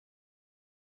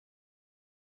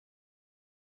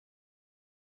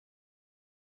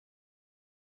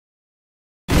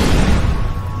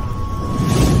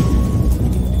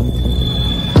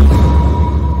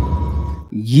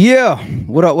Yeah,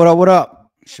 what up, what up, what up?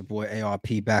 It's your boy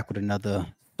ARP back with another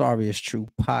Sorry Is True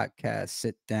podcast.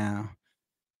 Sit down.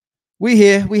 We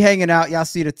here, we hanging out. Y'all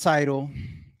see the title.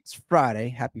 It's Friday.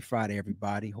 Happy Friday,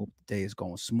 everybody. Hope the day is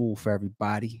going smooth for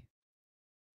everybody.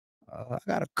 I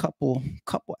got a couple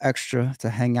extra to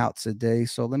hang out today.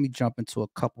 So let me jump into a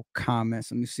couple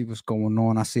comments. Let me see what's going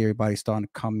on. I see everybody starting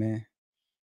to come in.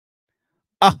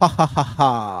 Ah ha ha ha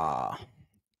ha.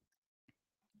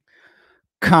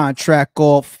 Contract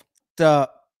off. I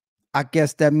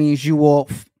guess that means you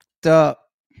off. You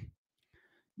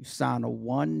sign a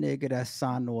one nigga that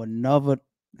signed to another,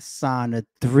 sign a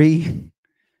three.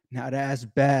 Now that's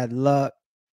bad luck.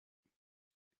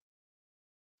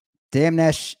 Damn,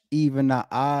 that's even the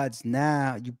odds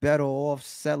now. You better off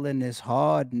selling this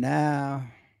hard now.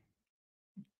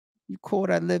 You call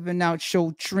that living out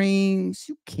your dreams.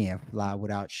 You can't fly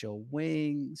without your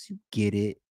wings. You get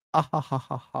it. Ah ha ha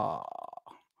ha ha.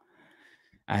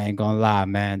 I ain't gonna lie,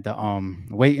 man. The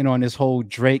waiting on this whole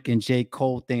Drake and J.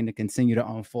 Cole thing to continue to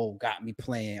unfold got me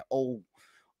playing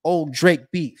old Drake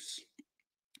beefs.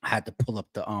 I had to pull up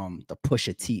the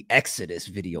Pusha T Exodus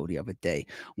video the other day.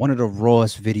 One of the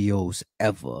rawest videos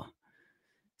ever.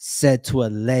 Said to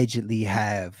allegedly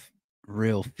have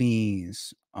real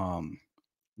fiends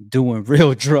doing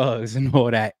real drugs and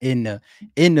all that in the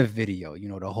video. You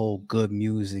know, the whole good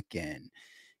music and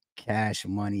Cash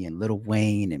Money and Lil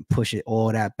Wayne and push it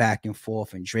all that back and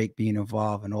forth and Drake being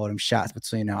involved and all them shots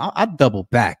between them. I double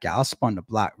back, y'all. I spun the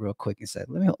block real quick and said,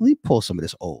 let me pull some of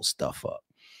this old stuff up.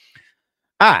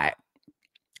 All right.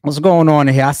 What's going on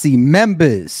here? I see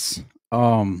members.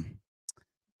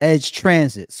 Edge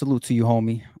Transit. Salute to you,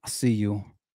 homie. I see you.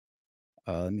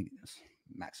 Let me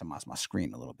maximize my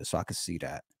screen a little bit so I can see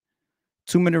that.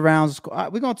 2-minute rounds. All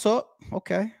right, we're gonna talk.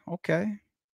 Okay.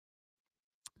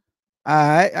 All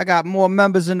right, I got more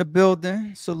members in the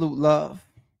building. Salute, love.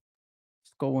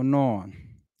 What's going on?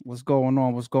 What's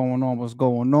going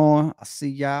on? I see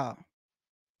y'all.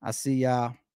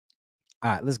 All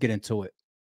right, let's get into it.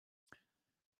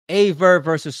 Aye Verb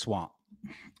versus Swamp.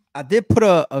 I did put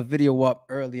a video up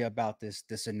earlier about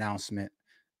this announcement,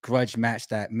 grudge match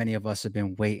that many of us have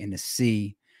been waiting to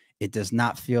see. It does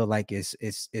not feel like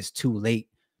it's too late.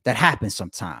 That happens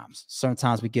sometimes.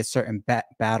 Sometimes we get certain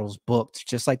battles booked,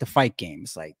 just like the fight game.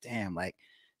 It's like, damn, like,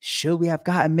 should we have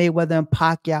gotten Mayweather and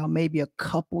Pacquiao maybe a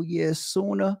couple years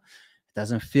sooner? It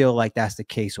doesn't feel like that's the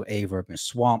case with Aye Verb and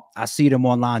Swamp. I see them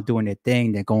online doing their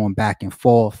thing. They're going back and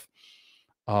forth.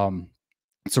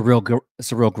 It's a real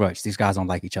grudge. These guys don't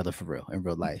like each other for real in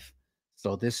real life.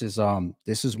 So this is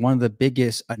one of the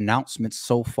biggest announcements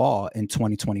so far in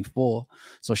 2024.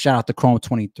 So shout out to Chrome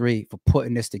 23 for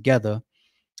putting this together.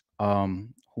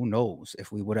 Who knows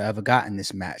if we would have ever gotten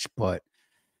this match, but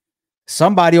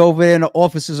somebody over there in the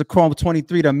offices of Chrome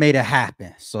 23 that made it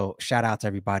happen. So shout out to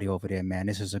everybody over there, man.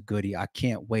 This is a goodie. I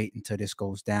can't wait until this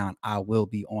goes down. I will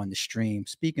be on the stream.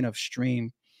 Speaking of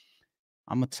stream,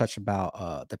 I'm gonna touch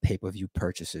about the pay-per-view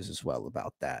purchases as well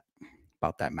about that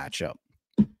matchup.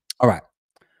 All right.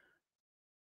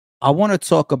 I want to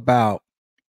talk about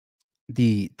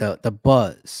the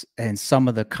buzz and some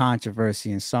of the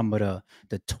controversy and some of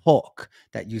the talk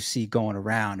that you see going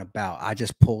around about. I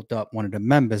just pulled up one of the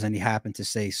members and he happened to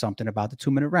say something about the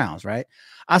 2-minute rounds, right?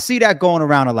 I see that going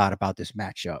around a lot about this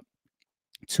matchup.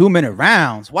 2-minute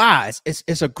rounds. Why?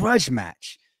 It's a grudge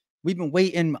match. We've been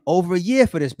waiting over a year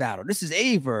for this battle. This is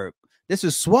Aye Verb. This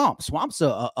is Swamp. Swamp's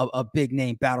a big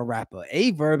name battle rapper.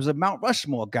 Aye Verb's a Mount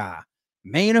Rushmore guy.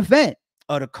 Main event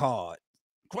of the card.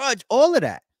 Grudge, all of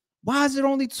that. Why is it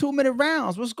only 2-minute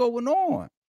rounds? What's going on?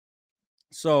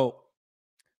 So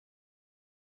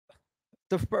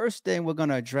the first thing we're going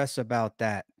to address about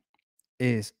that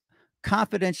is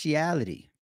confidentiality.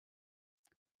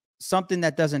 Something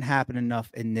that doesn't happen enough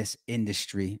in this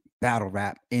industry, battle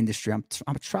rap industry. I'm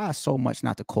trying so much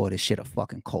not to call this shit a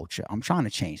fucking culture. I'm trying to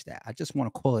change that. I just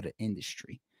want to call it an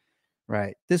industry,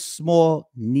 right? This small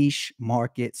niche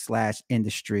market /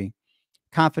 industry,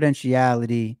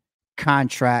 confidentiality,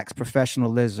 contracts,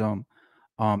 professionalism,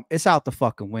 it's out the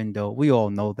fucking window. We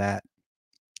all know that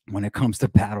when it comes to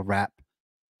battle rap.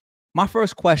 My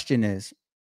first question is,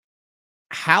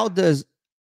 how does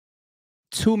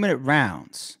 2-minute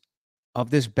rounds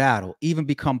of this battle even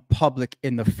become public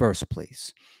in the first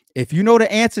place? If you know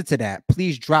the answer to that,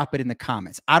 please drop it in the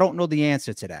comments. I don't know the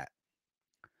answer to that.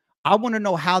 I want to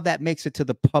know how that makes it to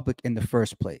the public in the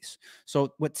first place.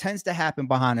 So what tends to happen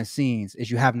behind the scenes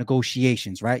is you have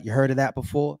negotiations, right? You heard of that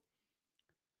before?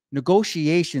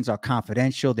 Negotiations are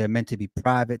confidential. They're meant to be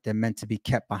private. They're meant to be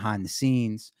kept behind the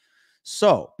scenes.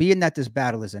 So, being that this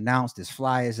battle is announced, this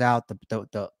flyers out,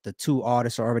 the two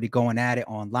artists are already going at it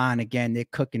online again. They're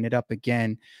cooking it up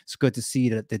again. It's good to see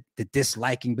the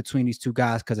disliking between these two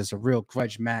guys because it's a real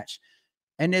grudge match.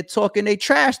 And they're talking they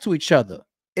trash to each other.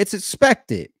 It's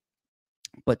expected.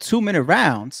 But 2-minute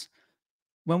rounds,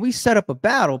 when we set up a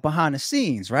battle behind the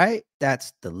scenes, right?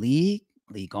 That's the league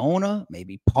owner,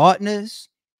 maybe partners,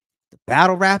 the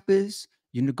battle rappers.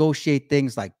 You negotiate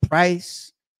things like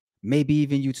price, maybe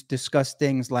even you discuss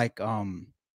things like YouTube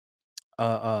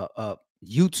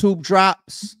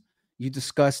drops. You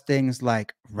discuss things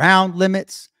like round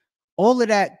limits. All of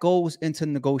that goes into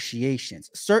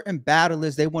negotiations. Certain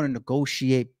battlers, they want to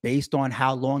negotiate based on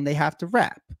how long they have to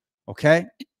rap. Okay.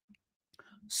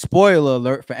 Spoiler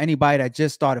alert for anybody that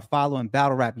just started following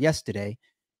battle rap yesterday.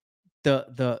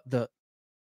 The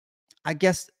I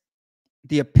guess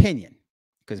the opinion,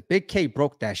 because Big K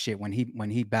broke that shit when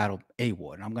he battled A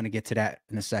Ward, and I'm gonna get to that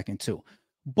in a second too.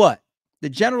 But the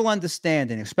general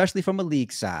understanding, especially from a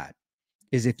league side,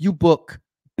 is if you book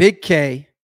Big K,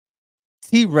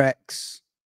 T-Rex,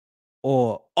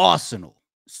 or Arsenal,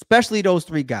 especially those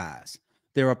three guys,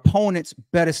 their opponents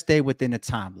better stay within the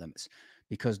time limits,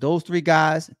 because those three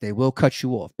guys, they will cut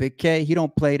you off. Big K, he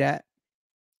don't play that.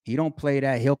 He don't play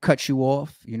that. He'll cut you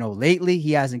off. You know, lately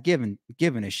he hasn't given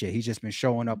a shit. He's just been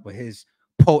showing up with his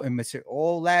potent material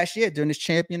all last year during his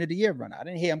Champion of the Year run. I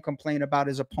didn't hear him complain about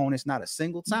his opponents not a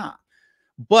single time.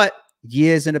 But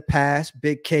years in the past,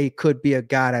 Big K could be a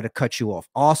guy that'll cut you off.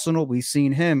 Arsenal, we've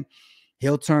seen him.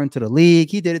 He'll turn to the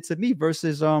league. He did it to me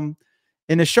versus in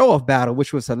the show-off battle,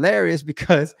 which was hilarious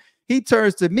because he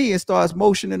turns to me and starts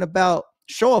motioning about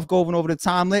Show-Off going over the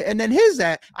time limit, and then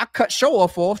I cut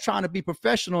Show-Off off trying to be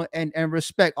professional and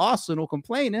respect Arsenal,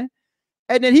 complaining,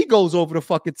 and then he goes over the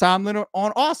fucking time limit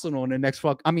on Arsenal in the next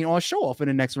on Show-Off in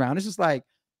the next round. It's just like,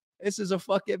 this is a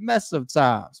fucking mess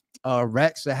sometimes.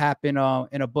 Rex, that happened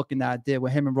in a booking that I did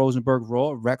with him and Rosenberg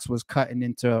Raw. Rex was cutting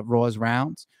into Raw's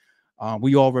rounds.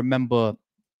 We all remember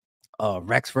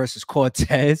Rex versus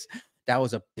Cortez. That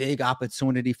was a big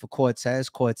opportunity for Cortez.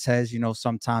 Cortez,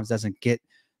 sometimes doesn't get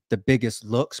the biggest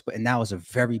looks, and that was a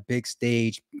very big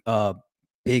stage,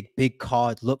 big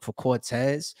card look for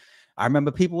Cortez. I remember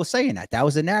people were saying that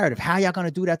was the narrative. How y'all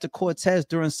gonna do that to Cortez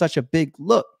during such a big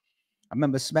look? I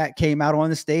remember Smack came out on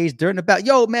the stage during the battle.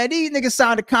 Yo, man, these niggas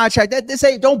signed a contract. This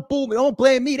ain't, don't boo me, don't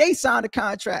blame me. They signed the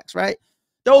contracts, right?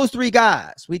 Those three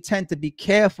guys, we tend to be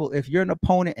careful if you're an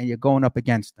opponent and you're going up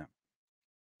against them.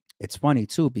 It's funny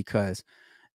too, because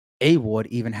A Ward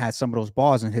even had some of those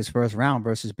bars in his first round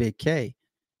versus Big K.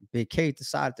 Big K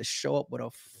decided to show up with a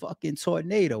fucking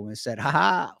tornado and said, "Ha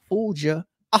ha, fooled you."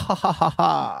 Ah, ha ha ha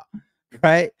ha.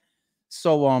 Right?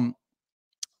 So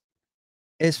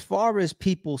as far as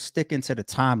people sticking to the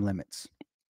time limits,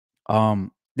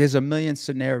 there's a million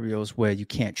scenarios where you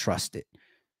can't trust it,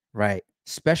 right?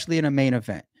 Especially in a main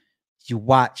event. You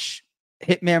watch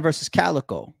Hitman versus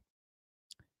Calico.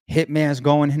 Hitman's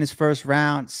going in his first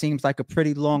round, seems like a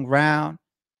pretty long round.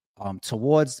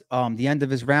 Towards the end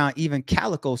of his round, even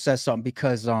Calico says something,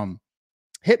 because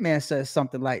Hitman says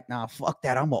something like, "Nah, fuck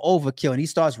that, I'm an overkill," and he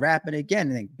starts rapping again.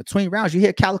 And then between rounds, you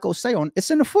hear Calico say, it's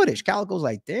in the footage, Calico's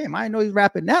like, "Damn, I didn't know he's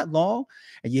rapping that long."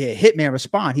 And you hear Hitman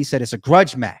respond. He said, "It's a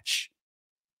grudge match.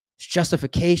 It's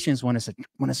justifications when it's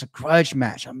a grudge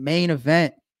match, a main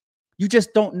event. You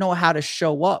just don't know how to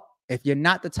show up. If you're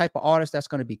not the type of artist that's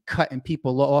going to be cutting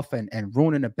people off and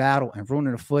ruining the battle and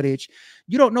ruining the footage,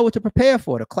 you don't know what to prepare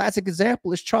for." The classic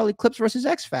example is Charlie Clips versus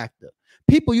X Factor.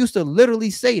 People used to literally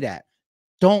say that,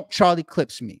 "Don't Charlie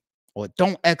Clips me," or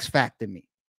 "Don't X Factor me,"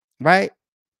 right?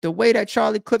 The way that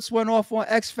Charlie Clips went off on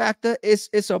X Factor,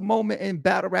 it's a moment in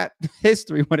battle rap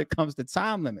history when it comes to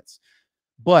time limits.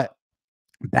 But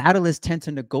battlers tend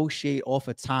to negotiate off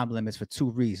of time limits for two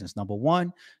reasons. Number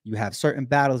one, you have certain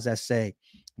battles that say,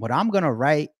 what I'm gonna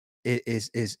write is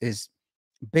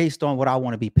based on what I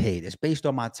want to be paid. It's based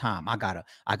on my time. I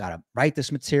gotta write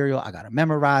this material. I gotta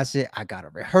memorize it. I gotta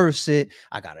rehearse it.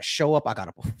 I gotta show up. I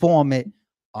gotta perform it.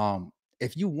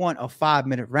 If you want a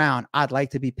 5-minute round, I'd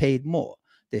like to be paid more.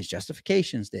 There's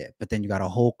justifications there, but then you got a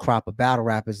whole crop of battle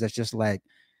rappers that's just like,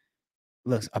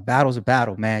 look, a battle's a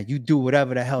battle, man. You do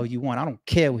whatever the hell you want. I don't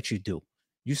care what you do.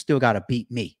 You still gotta beat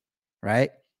me,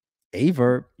 right? Aye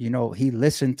Verb, he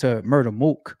listened to Murder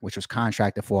Mook, which was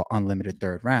contracted for an unlimited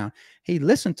third round. He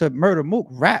listened to Murder Mook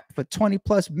rap for 20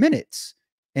 plus minutes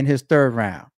in his third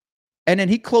round. And then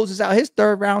he closes out his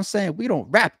third round saying, "We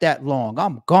don't rap that long.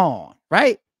 I'm gone,"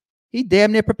 right? He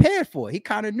damn near prepared for it. He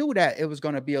kind of knew that it was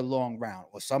going to be a long round,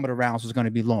 or some of the rounds was going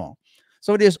to be long.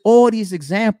 So there's all these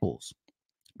examples.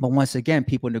 But once again,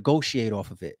 people negotiate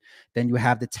off of it. Then you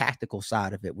have the tactical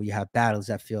side of it, where you have battles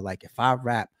that feel like if I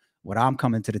rap what I'm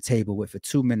coming to the table with for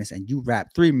 2 minutes and you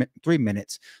rap 3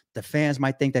 minutes, the fans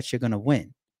might think that you're going to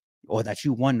win or that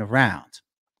you won the round,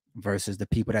 versus the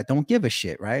people that don't give a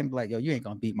shit, right? And be like, yo, you ain't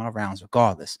going to beat my rounds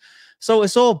regardless. So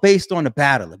it's all based on the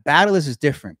battle. The battle is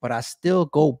different, but I still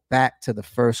go back to the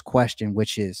first question,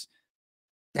 which is,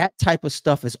 that type of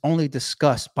stuff is only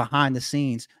discussed behind the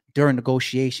scenes during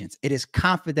negotiations. It is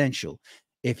confidential.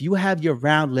 If you have your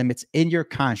round limits in your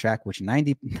contract, which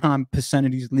 99%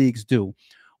 of these leagues do,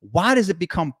 why does it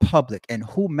become public and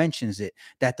who mentions it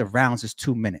that the rounds is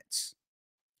 2 minutes?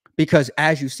 Because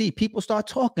as you see, people start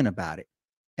talking about it,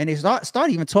 and they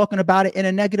start even talking about it in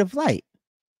a negative light.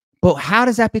 But how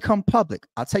does that become public?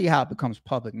 I'll tell you how it becomes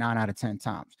public 9 out of 10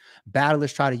 times.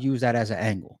 Battlers try to use that as an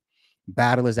angle.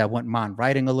 Battlers that wouldn't mind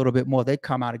writing a little bit more, they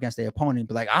come out against their opponent and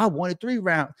be like, I wanted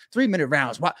 3-minute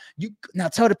rounds. Why you now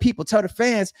tell the people, tell the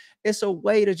fans? It's a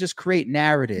way to just create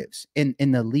narratives in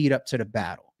the lead up to the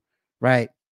battle, right?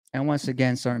 And once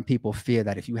again, certain people fear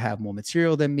that if you have more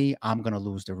material than me, I'm going to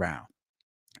lose the round.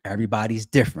 Everybody's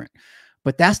different.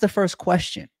 But that's the first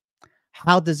question.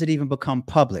 How does it even become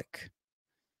public?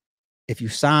 If you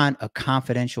sign a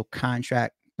confidential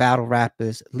contract, battle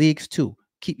rappers, leagues too,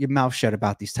 keep your mouth shut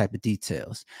about these type of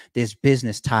details. There's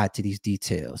business tied to these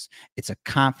details. It's a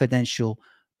confidential,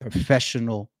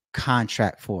 professional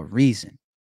contract for a reason.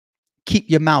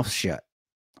 Keep your mouth shut,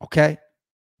 okay?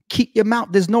 Keep your mouth.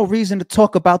 There's no reason to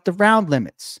talk about the round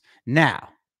limits. Now,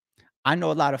 I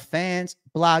know a lot of fans,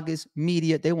 bloggers,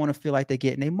 media, they want to feel like they're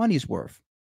getting their money's worth.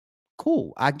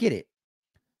 Cool, I get it.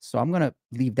 So I'm going to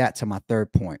leave that to my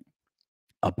third point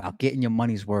about getting your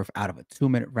money's worth out of a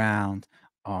 2-minute round,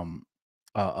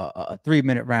 a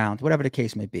 3-minute round, whatever the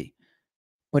case may be.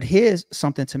 But here's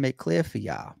something to make clear for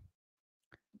y'all.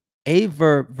 Aye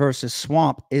Verb versus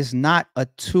Swamp is not a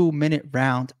 2-minute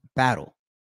round battle.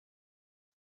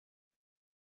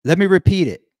 Let me repeat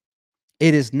it.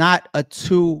 It is not a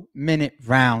 2-minute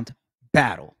round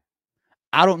battle.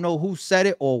 I don't know who said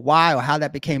it or why or how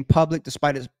that became public,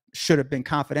 despite it should have been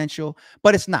confidential,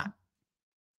 but it's not.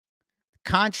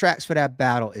 Contracts for that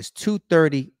battle is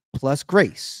 230 plus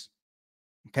grace.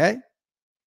 Okay.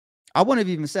 I wouldn't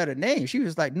have even said her name. She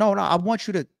was like, no, I want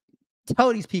you to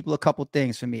tell these people a couple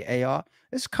things for me, AR.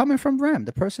 It's coming from Rem,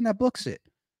 the person that books it.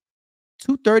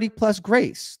 230 plus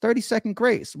grace, 30-second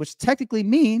grace, which technically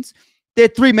means they're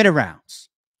 3-minute rounds.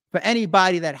 For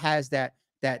anybody that has that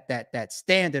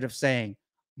standard of saying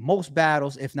most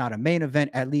battles, if not a main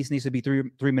event, at least needs to be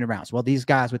 3-minute rounds. Well, these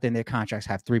guys within their contracts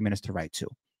have 3 minutes to write too.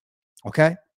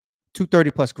 Okay.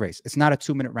 230 plus grace. It's not a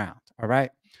 2-minute round. All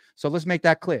right. So let's make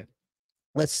that clear.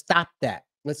 Let's stop that.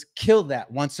 Let's kill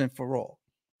that once and for all.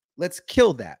 Let's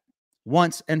kill that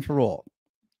once and for all.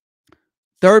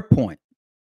 Third point.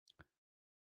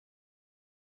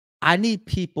 I need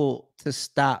people to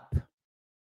stop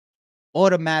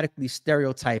automatically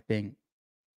stereotyping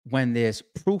when there's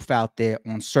proof out there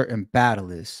on certain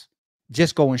battlers,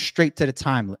 just going straight to the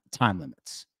time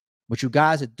limits. What you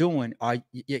guys are doing are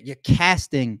you're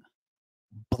casting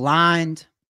blind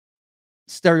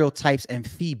stereotypes and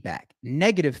feedback,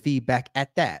 negative feedback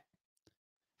at that.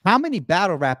 How many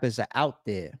battle rappers are out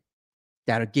there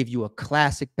that'll give you a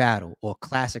classic battle or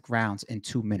classic rounds in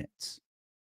 2 minutes?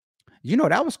 You know,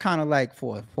 that was kind of like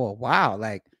for a while,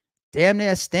 like damn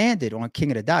near standard on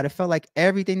King of the Dot. It felt like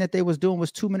everything that they was doing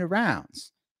was 2-minute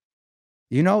rounds.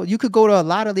 You know, you could go to a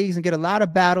lot of leagues and get a lot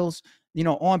of battles, you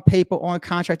know, on paper, on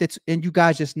contract, and you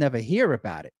guys just never hear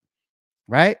about it,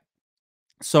 right?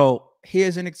 So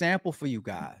here's an example for you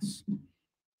guys.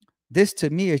 This to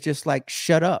me is just like,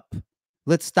 shut up.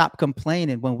 Let's stop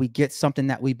complaining when we get something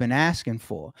that we've been asking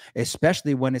for,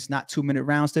 especially when it's not 2-minute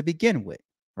rounds to begin with,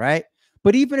 right?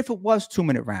 But even if it was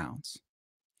 2-minute rounds,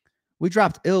 we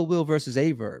dropped Ill Will versus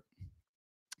Aye Verb.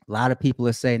 A lot of people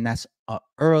are saying that's an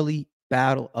early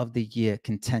battle of the year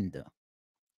contender.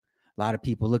 A lot of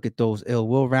people look at those Ill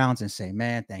Will rounds and say,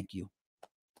 man, thank you.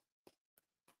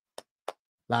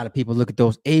 A lot of people look at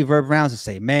those Aye Verb rounds and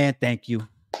say, man, thank you.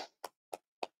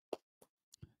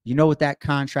 You know what that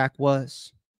contract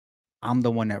was? I'm the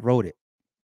one that wrote it.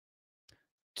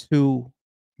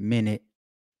 2-minute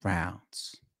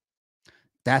rounds.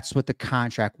 That's what the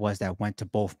contract was that went to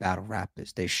both battle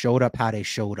rappers. They showed up how they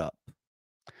showed up.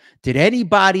 Did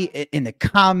anybody in the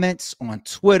comments on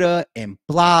Twitter and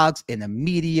blogs, in the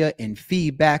media, and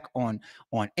feedback on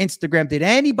Instagram, did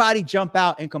anybody jump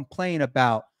out and complain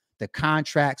about the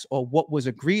contracts or what was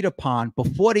agreed upon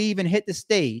before they even hit the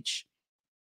stage?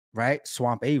 Right?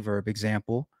 Swamp Aye Verb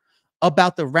example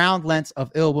about the round lengths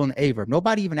of Ill Will and Aye Verb.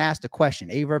 Nobody even asked a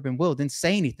question. Aye Verb and Will didn't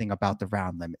say anything about the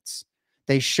round limits.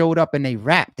 They showed up and they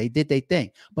rapped. They did their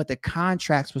thing. But the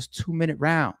contracts was 2-minute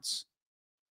rounds.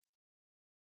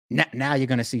 Now you're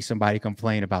going to see somebody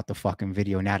complain about the fucking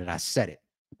video now that I said it.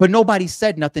 But nobody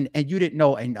said nothing, and you didn't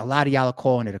know. And a lot of y'all are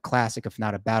calling it a classic, if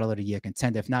not a battle of the year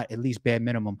contender, if not at least bare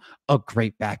minimum, a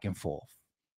great back and forth.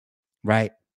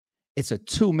 Right? It's a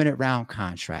 2-minute round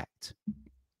contract.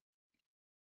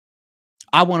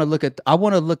 I want to look at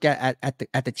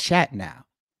the chat now.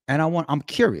 And I'm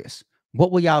curious.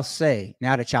 What will y'all say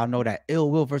now that y'all know that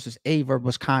Ill Will versus Aye Verb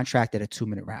was contracted at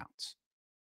 2-minute rounds?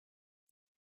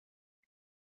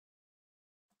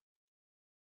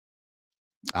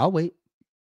 I'll wait.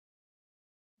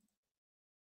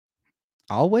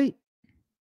 I'll wait.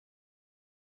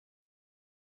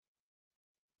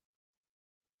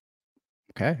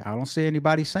 Okay. I don't see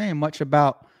anybody saying much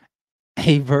about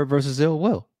Aye Verb versus Ill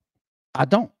Will. I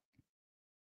don't.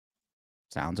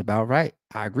 Sounds about right.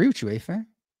 I agree with you, A-Fan.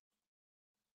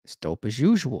 It's dope as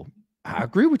usual. I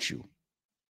agree with you.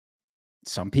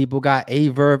 Some people got Aye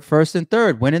Verb first and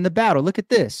third, winning the battle. Look at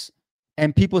this.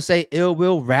 And people say Ill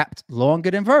Will rapped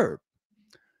longer than Verb.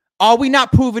 Are we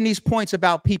not proving these points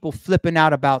about people flipping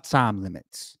out about time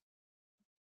limits?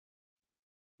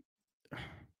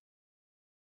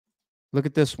 Look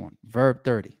at this one. Verb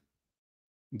 30.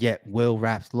 Yet Will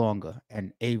raps longer,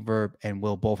 and Aye Verb and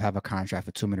Will both have a contract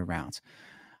for 2-minute rounds.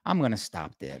 I'm going to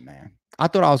stop there, man. I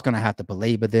thought I was going to have to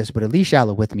belabor this, but at least y'all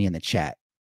are with me in the chat.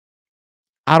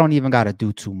 I don't even got to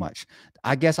do too much.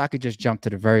 I guess I could just jump to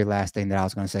the very last thing that I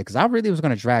was going to say, because I really was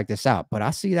going to drag this out, but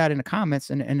I see that in the comments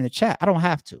and in the chat. I don't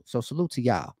have to. So salute to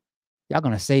y'all. Y'all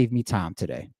going to save me time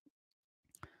today.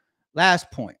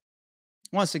 Last point.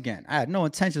 Once again, I had no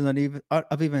intention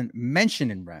of even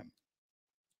mentioning Rem.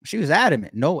 She was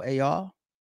adamant. No, AR.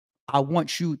 I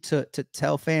want you to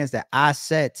tell fans that I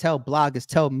said, tell bloggers,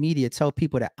 tell media, tell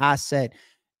people that I said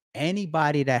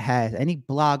anybody that has any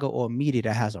blogger or media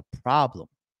that has a problem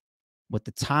with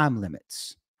the time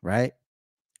limits, right?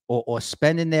 Or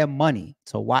spending their money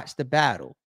to watch the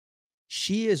battle,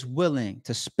 she is willing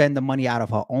to spend the money out of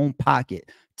her own pocket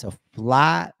to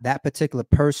fly that particular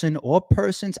person or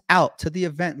persons out to the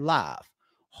event live,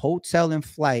 hotel and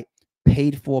flight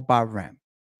paid for by Rem.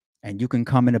 And you can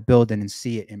come in a building and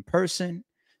see it in person,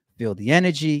 feel the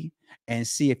energy, and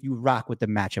see if you rock with the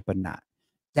matchup or not.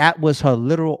 That was her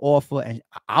literal offer. And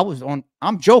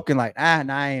I'm joking like, I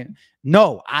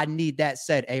need that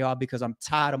said, AR, because I'm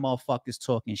tired of motherfuckers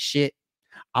talking shit.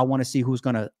 I want to see who's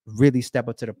going to really step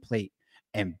up to the plate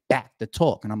and back the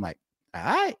talk. And I'm like, all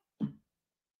right.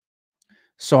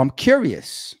 So I'm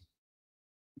curious.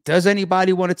 Does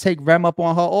anybody want to take Rem up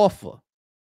on her offer?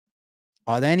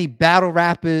 Are there any battle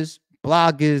rappers,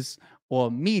 bloggers,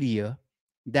 or media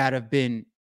that have been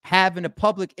having a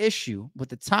public issue with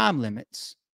the time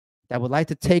limits that would like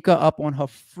to take her up on her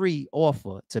free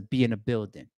offer to be in a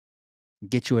building,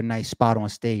 get you a nice spot on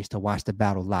stage to watch the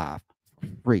battle live,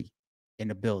 free in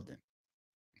the building?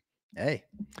 Hey,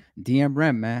 DM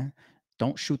Rem, man.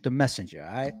 Don't shoot the messenger,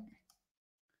 all right?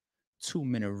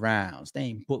 2-minute rounds. They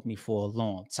ain't booked me for a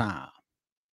long time.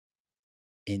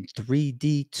 In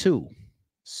 3D2.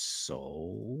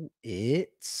 So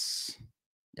it's,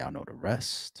 y'all know the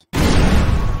rest.